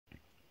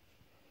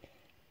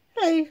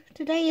Hello,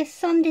 today is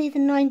Sunday the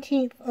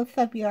 19th of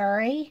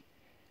February.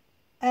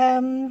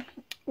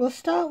 We'll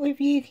start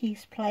with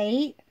Yuki's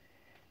plate.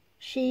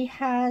 She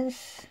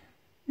has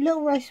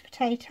little roast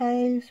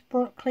potatoes,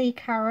 broccoli,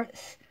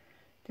 carrots.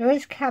 There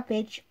is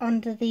cabbage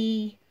under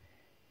the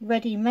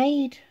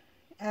ready-made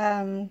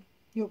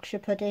Yorkshire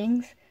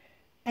puddings.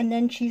 And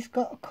then she's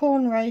got a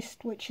corn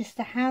roast, which is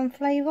the ham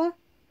flavour.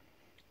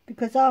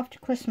 Because after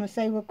Christmas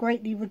they were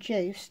greatly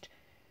reduced.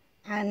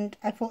 And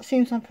I thought, as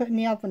soon as I'm putting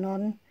the oven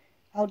on,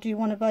 I'll do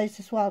one of those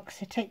as well, because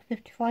they take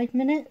 55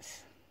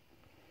 minutes.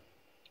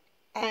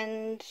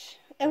 And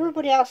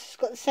everybody else has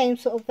got the same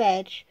sort of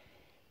veg,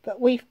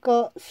 but we've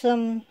got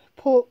some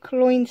pork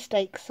loin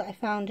steaks that I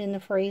found in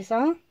the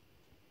freezer.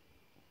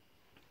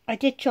 I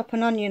did chop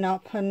an onion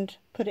up and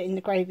put it in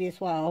the gravy as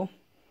well,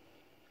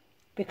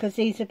 because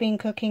these have been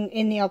cooking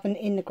in the oven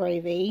in the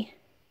gravy.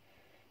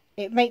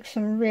 It makes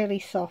them really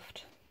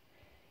soft.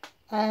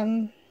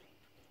 Yeah,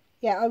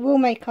 I will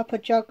make up a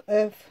jug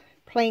of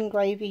plain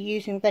gravy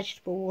using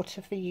vegetable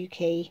water for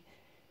Yuki,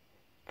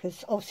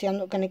 because obviously I'm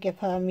not going to give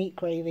her meat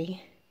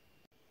gravy.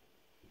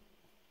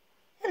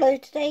 Hello,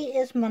 today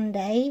is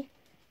Monday.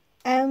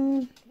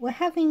 We're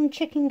having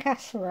chicken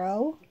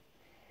casserole,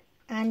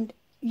 and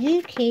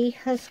Yuki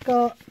has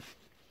got,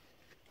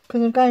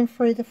 because I'm going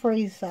through the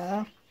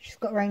freezer, she's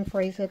got her own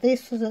freezer.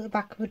 This was at the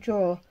back of a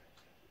drawer.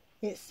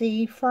 It's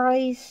the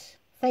Fry's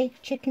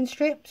fake chicken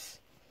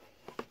strips.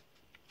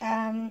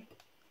 And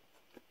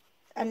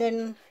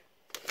then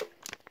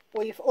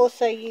we've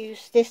also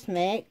used this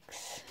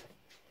mix.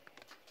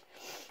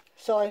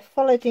 So I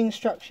followed the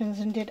instructions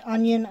and did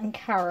onion and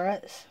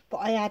carrots, but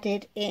I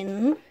added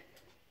in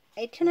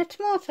a tin of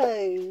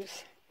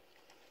tomatoes.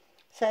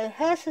 So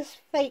hers is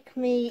fake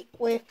meat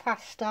with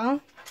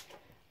pasta.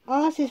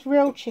 Ours is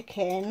real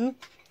chicken.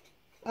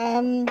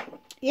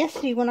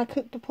 Yesterday when I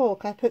cooked the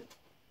pork, I put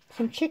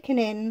some chicken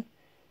in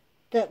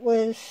that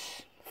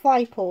was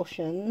 5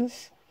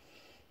 portions.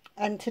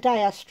 And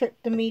today I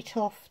stripped the meat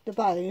off the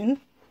bone.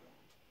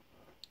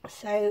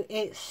 So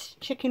it's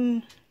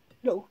chicken,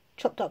 little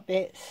chopped up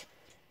bits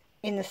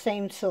in the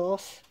same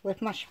sauce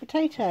with mashed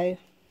potato.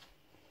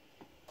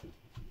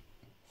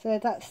 So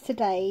that's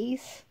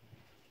today's.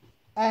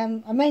 I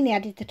mainly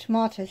added the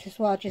tomatoes as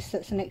well, just so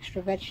it's an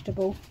extra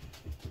vegetable.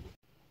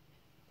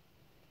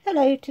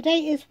 Hello,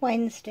 today is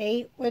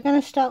Wednesday. We're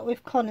going to start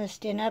with Connor's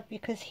dinner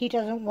because he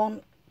doesn't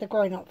want the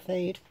grown-up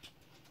food.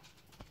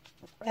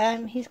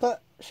 He's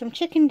got some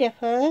chicken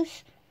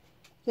dippers.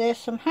 There's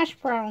some hash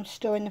browns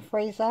still in the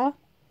freezer.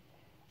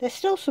 There's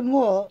still some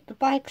more. The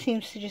bag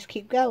seems to just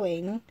keep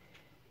going.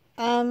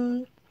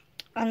 And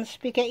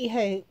spaghetti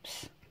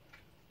hoops.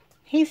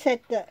 He said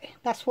that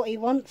that's what he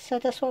wants, so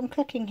that's what I'm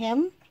cooking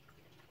him.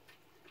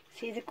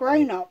 See, the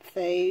grown-up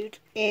food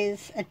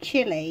is a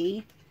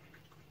chilli,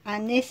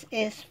 and this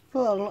is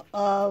full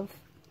of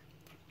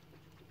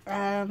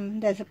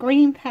there's a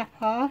green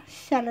pepper,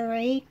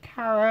 celery,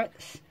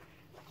 carrots,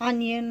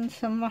 onions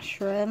and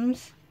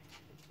mushrooms,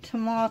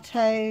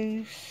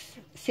 tomatoes,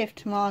 sieved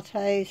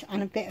tomatoes,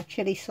 and a bit of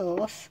chilli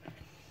sauce.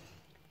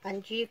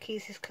 And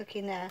Yuki's is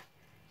cooking there.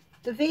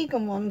 The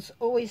vegan ones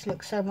always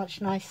look so much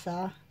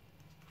nicer,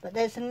 but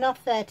there's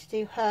enough there to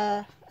do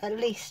her at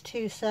least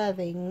 2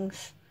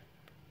 servings.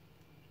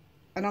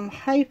 And I'm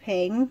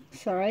hoping,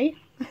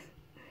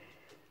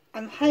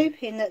 I'm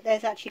hoping that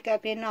there's actually going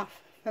to be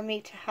enough for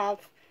me to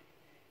have,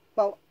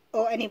 well,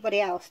 or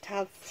anybody else to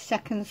have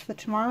seconds for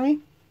tomorrow.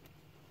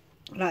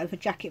 Like with a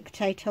jacket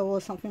potato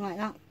or something like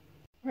that.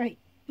 Right,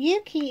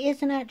 Yuki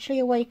isn't actually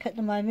awake at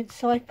the moment,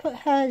 so I put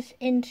hers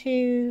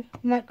into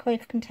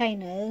microwave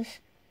containers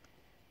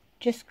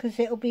just because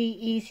it'll be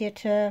easier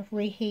to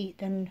reheat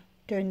than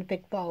doing the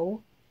big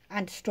bowl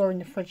and store in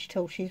the fridge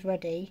till she's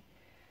ready.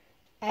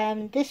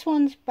 This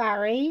one's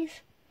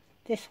Barry's,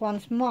 this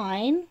one's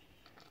mine.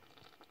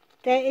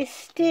 There is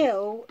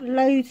still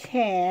loads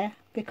here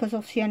because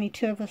obviously only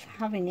 2 of us are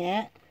having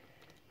it.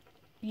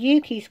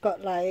 Yuki's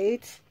got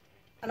loads.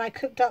 And I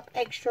cooked up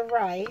extra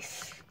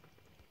rice.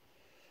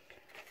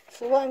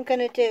 So what I'm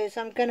going to do is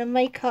I'm going to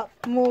make up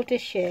more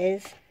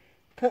dishes,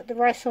 put the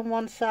rice on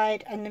one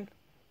side and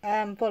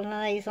the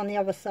bolognese on the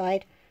other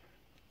side,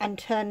 and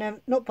turn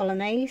them, not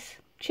bolognese,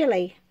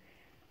 chili,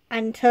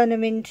 and turn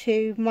them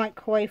into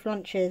microwave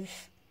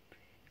lunches,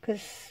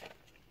 because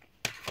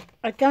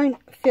I don't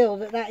feel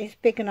that that is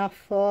big enough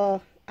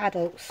for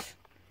adults,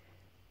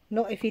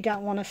 not if you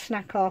don't want to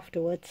snack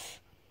afterwards.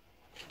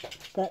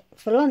 But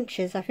for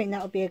lunches I think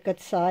that would be a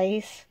good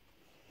size.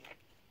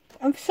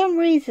 And for some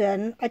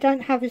reason I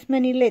don't have as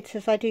many lids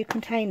as I do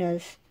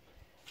containers,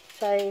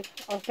 so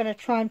I was going to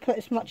try and put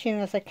as much in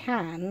as I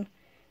can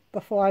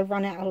before I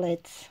run out of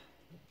lids.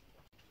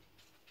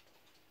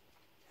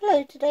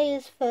 Hello, today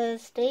is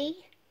Thursday.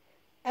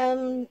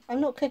 I'm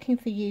not cooking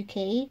for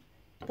Yuki,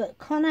 but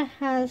Connor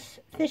has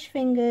fish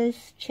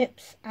fingers,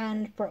 chips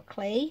and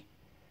broccoli,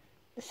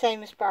 the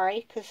same as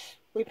Barry, because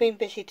we've been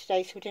busy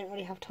today so we didn't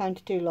really have time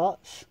to do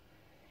lots.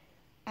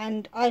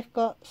 And I've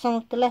got some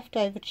of the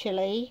leftover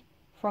chilli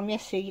from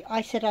yesterday.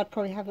 I said I'd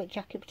probably have a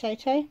jacket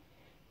potato,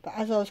 But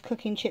as I was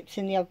cooking chips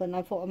in the oven,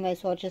 I thought I may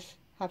as well just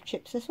have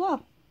chips as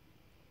well.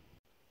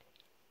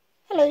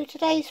 Hello,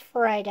 today's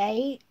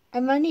Friday.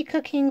 I'm only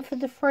cooking for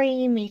the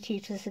 3 meat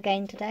eaters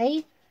again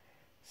today.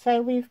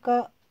 So we've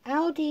got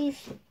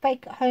Aldi's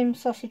bake at home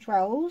sausage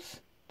rolls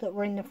that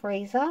were in the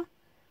freezer,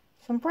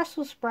 some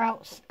Brussels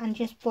sprouts and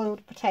just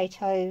boiled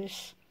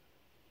potatoes.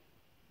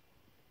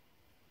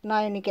 And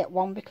I only get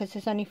one because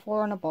there's only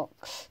 4 in a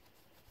box.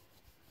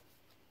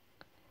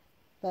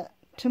 But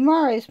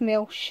tomorrow's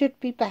meal should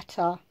be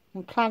better.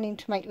 I'm planning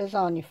to make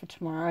lasagna for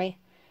tomorrow,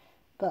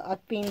 but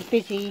I've been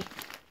busy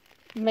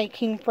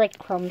making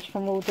breadcrumbs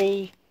from all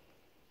the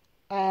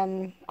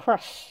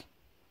crusts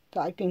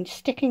that I've been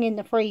sticking in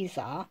the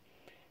freezer,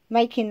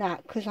 making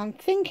that because I'm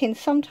thinking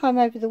sometime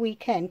over the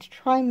weekend to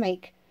try and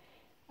make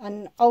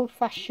an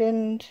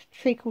old-fashioned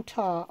treacle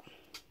tart.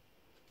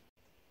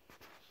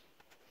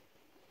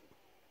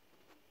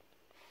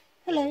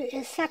 Hello,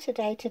 it's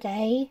Saturday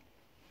today.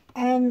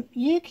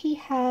 Yuki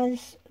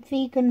has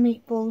vegan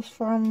meatballs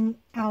from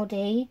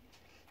Aldi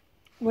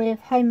with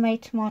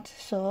homemade tomato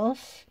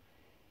sauce.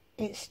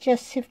 It's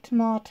just sieved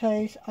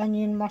tomatoes,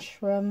 onion,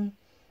 mushroom,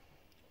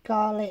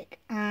 garlic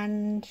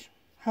and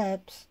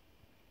herbs.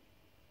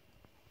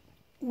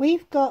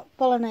 We've got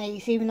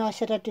bolognese, even though I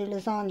said I'd do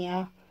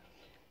lasagna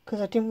because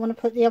I didn't want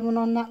to put the oven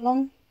on that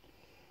long.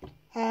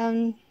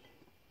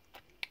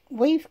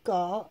 We've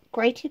got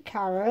grated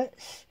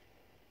carrots,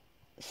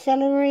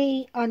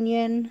 celery,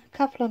 onion, a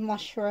couple of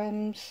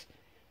mushrooms,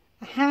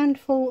 a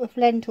handful of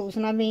lentils,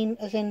 and I mean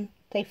as in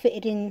they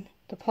fitted in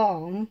the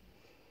palm,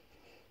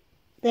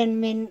 then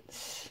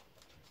mince,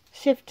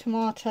 sieved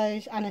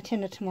tomatoes and a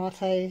tin of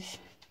tomatoes.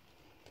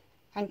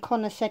 And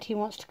Connor said he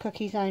wants to cook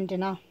his own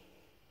dinner.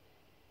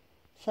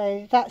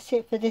 So that's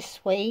it for this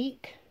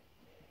week.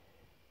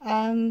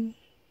 And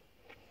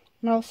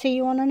I'll see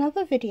you on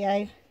another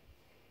video.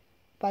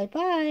 Bye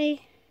bye.